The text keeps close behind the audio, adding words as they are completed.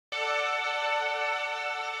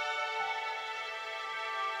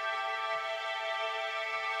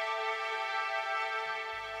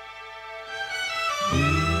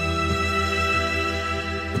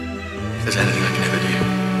there's anything I can ever do.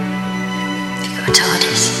 You got a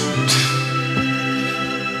TARDIS.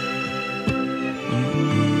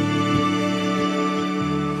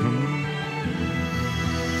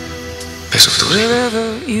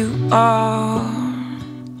 Wherever you are,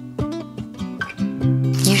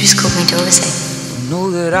 you just called me Dorothy. Know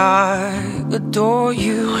that I adore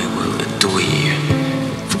you. I will adore you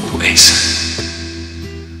for always.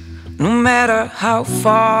 No matter how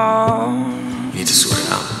far. You need to sort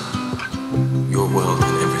it out. Your world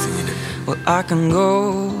and everything in it. Well, I can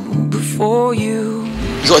go before you.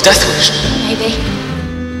 You got a death wish? Maybe.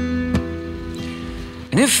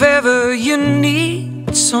 And if ever you need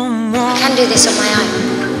someone, I can do this on my own.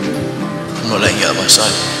 I'm not letting you out of my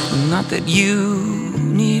sight. not that you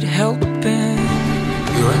need helping.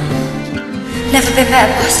 You alright? Never been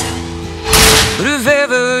better, boss. But if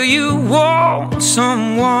ever you want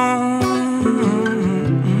someone,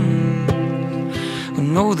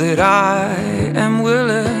 know that I am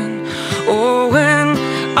willing. Oh, and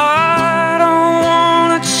I don't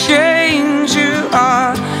wanna change you.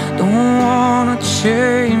 I don't wanna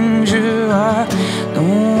change you. I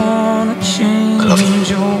don't wanna change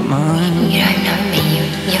your mind. You don't know me.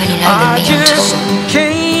 You only know the me I just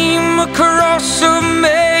came across a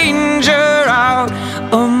manger out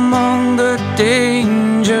among the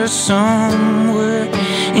danger somewhere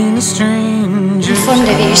in a stranger. I'm fond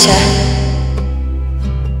of you, sir.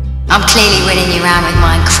 I'm clearly winning you round with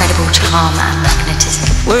my incredible charm and magnetism.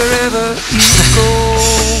 Wherever you go,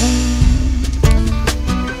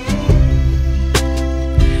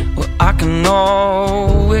 well, I can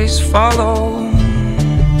always follow.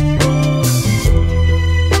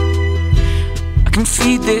 I can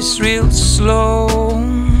feed this real slow.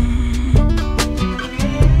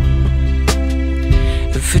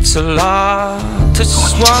 If it's a lot to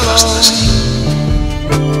swallow,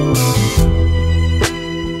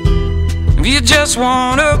 if you just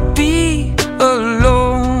wanna be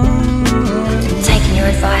alone, Taking your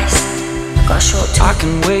advice, I've got a short talk. I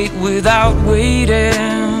can wait without waiting.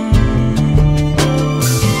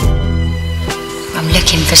 I'm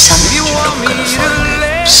looking for something. You want me to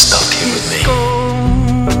let Stuck here with me. go?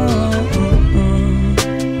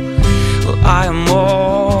 Well, I am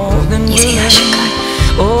more than You think I willing. should go?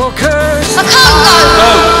 Oh, 'cause I can't go! No!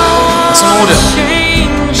 That's an order.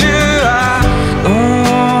 change you. I don't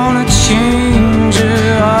wanna change you.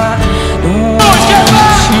 I don't wanna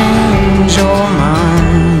change your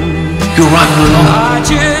mind. You're right all along. I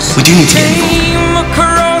just We do need to get involved. came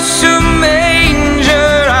across a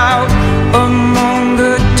manger out among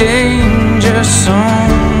the danger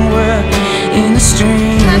somewhere in the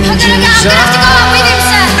stranger's I'm gonna have to go out with him,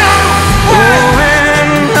 sir! Oh,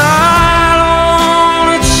 and I don't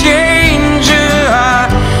wanna change you. I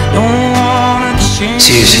don't wanna change.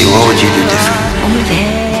 Seriously, what would you do different? I'm with him.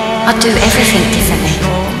 I'd do everything differently.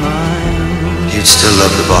 You'd still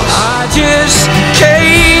love the boss. I just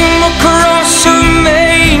came across a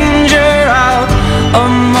manger out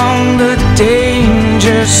among the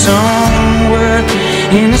danger somewhere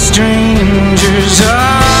in a stranger's.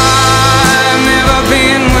 I've never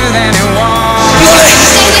been with anyone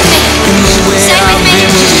in the way Stay with I've me.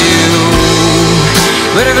 been with you.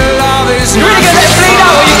 But if love is not Really get that bleed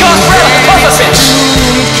out or you can't throw it. Opposite.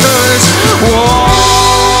 because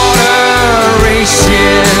water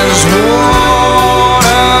races,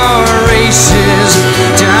 water races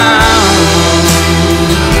down.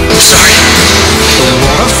 Sorry. The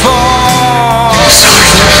waterfall.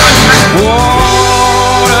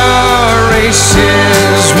 Water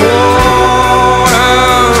races, water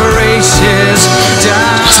races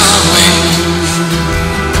down.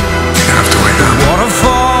 You're gonna have to wait now.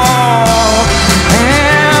 Waterfall,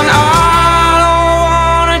 and I don't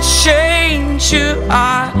wanna change you.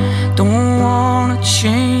 I don't wanna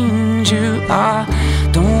change you. I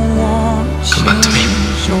don't wanna Come back to me.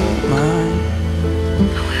 change your mind.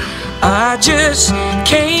 I just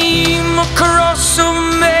came across a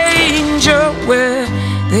manger where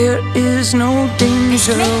there is no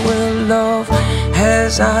danger, where love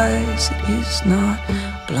has eyes, it is not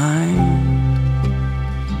blind.